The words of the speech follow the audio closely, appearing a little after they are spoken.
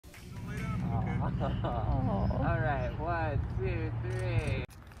All right, 1, 2, 3.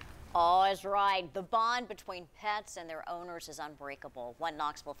 Oh, is right. The bond between pets and their owners is unbreakable. One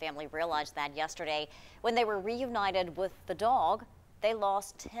Knoxville family realized that yesterday when they were reunited with the dog they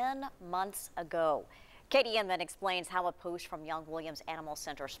lost 10 months ago. KDN then explains how a post from Young Williams Animal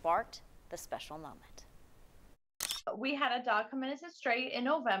Center sparked the special moment. We had a dog come in as a stray in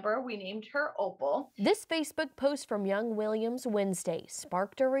November. We named her Opal. This Facebook post from Young Williams Wednesday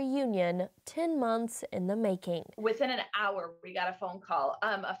sparked a reunion 10 months in the making. Within an hour, we got a phone call.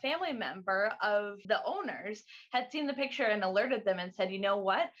 A family member of the owners had seen the picture and alerted them and said, you know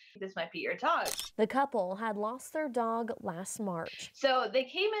what? This might be your dog. The couple had lost their dog last March. So they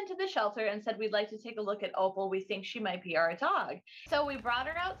came into the shelter and said, we'd like to take a look at Opal. We think she might be our dog. So we brought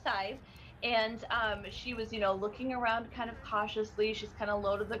her outside. And she was, looking around kind of cautiously. She's kind of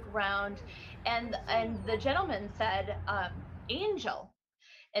low to the ground. And the gentleman said, Angel.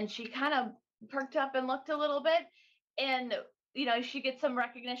 And she kind of perked up and looked a little bit. And, she gets some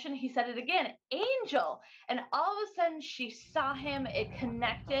recognition. He said it again, Angel. And all of a sudden she saw him, it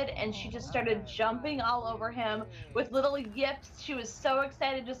connected, and she just started jumping all over him with little yips. She was so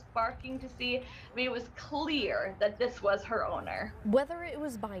excited, just barking to see. I mean, it was clear that this was her owner. Whether it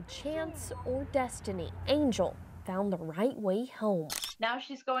was by chance or destiny, Angel found the right way home. Now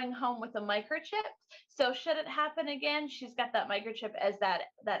she's going home with a microchip. So should it happen again, she's got that microchip as that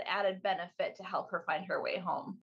added benefit to help her find her way home.